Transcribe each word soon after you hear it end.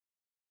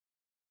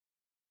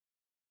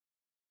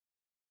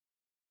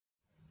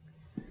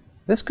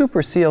This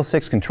Cooper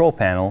CL6 control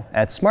panel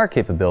adds smart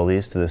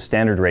capabilities to the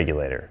standard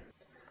regulator.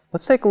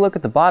 Let's take a look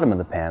at the bottom of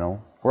the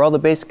panel, where all the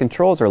basic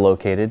controls are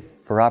located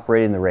for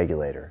operating the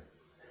regulator.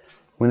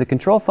 When the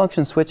control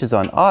function switch is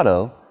on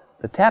auto,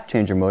 the tap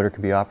changer motor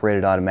can be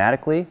operated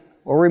automatically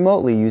or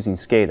remotely using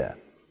SCADA.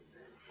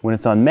 When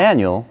it's on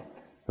manual,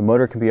 the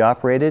motor can be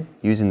operated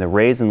using the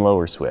raise and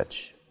lower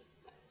switch.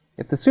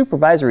 If the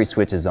supervisory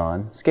switch is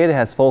on, SCADA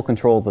has full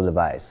control of the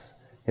device.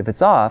 If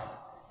it's off,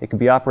 it can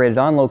be operated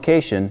on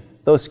location,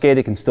 though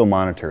SCADA can still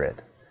monitor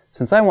it.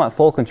 Since I want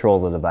full control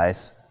of the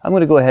device, I'm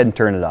going to go ahead and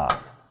turn it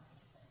off.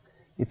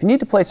 If you need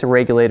to place a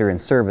regulator in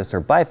service or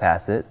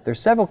bypass it, there's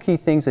several key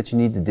things that you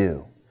need to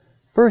do.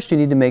 First, you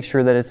need to make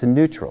sure that it's in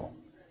neutral.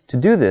 To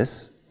do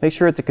this, make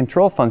sure that the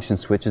control function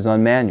switch is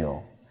on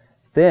manual.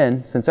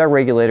 Then, since our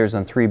regulator is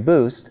on 3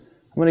 boost,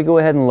 I'm going to go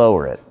ahead and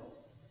lower it.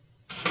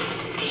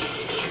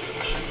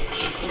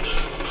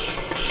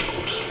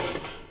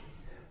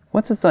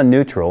 Once it's on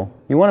neutral,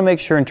 you want to make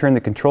sure and turn the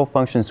control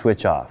function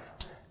switch off.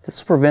 This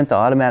will prevent the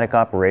automatic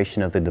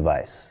operation of the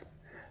device.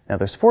 Now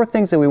there's 4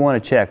 things that we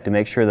want to check to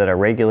make sure that our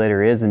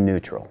regulator is in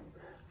neutral.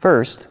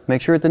 First,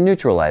 make sure that the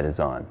neutral light is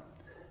on.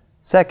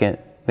 Second,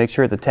 make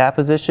sure that the tap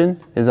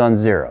position is on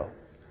 0.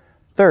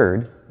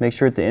 Third, make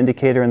sure that the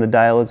indicator in the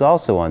dial is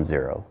also on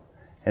 0.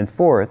 And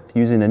fourth,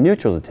 using a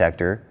neutral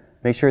detector,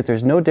 make sure that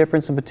there's no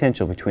difference in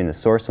potential between the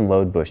source and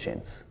load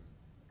bushings.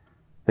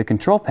 The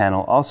control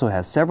panel also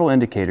has several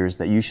indicators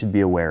that you should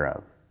be aware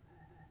of.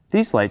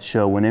 These lights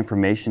show when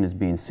information is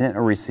being sent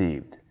or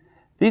received.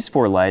 These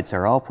 4 lights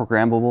are all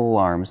programmable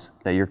alarms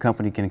that your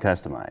company can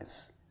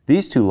customize.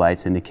 These 2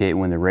 lights indicate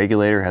when the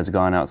regulator has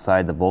gone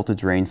outside the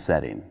voltage range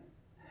setting.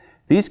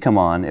 These come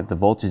on if the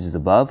voltage is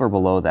above or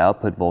below the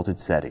output voltage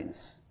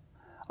settings.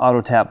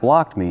 Auto tap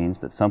blocked means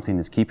that something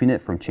is keeping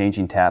it from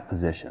changing tap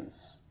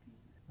positions.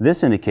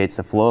 This indicates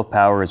the flow of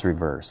power is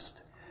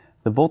reversed.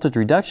 The voltage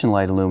reduction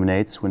light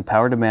illuminates when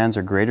power demands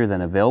are greater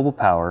than available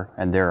power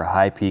and there are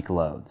high peak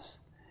loads.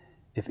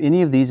 If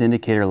any of these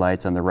indicator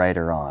lights on the right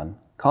are on,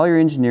 call your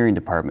engineering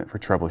department for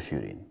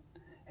troubleshooting.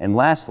 And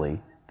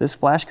lastly, this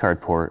flashcard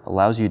port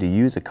allows you to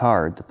use a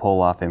card to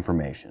pull off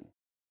information.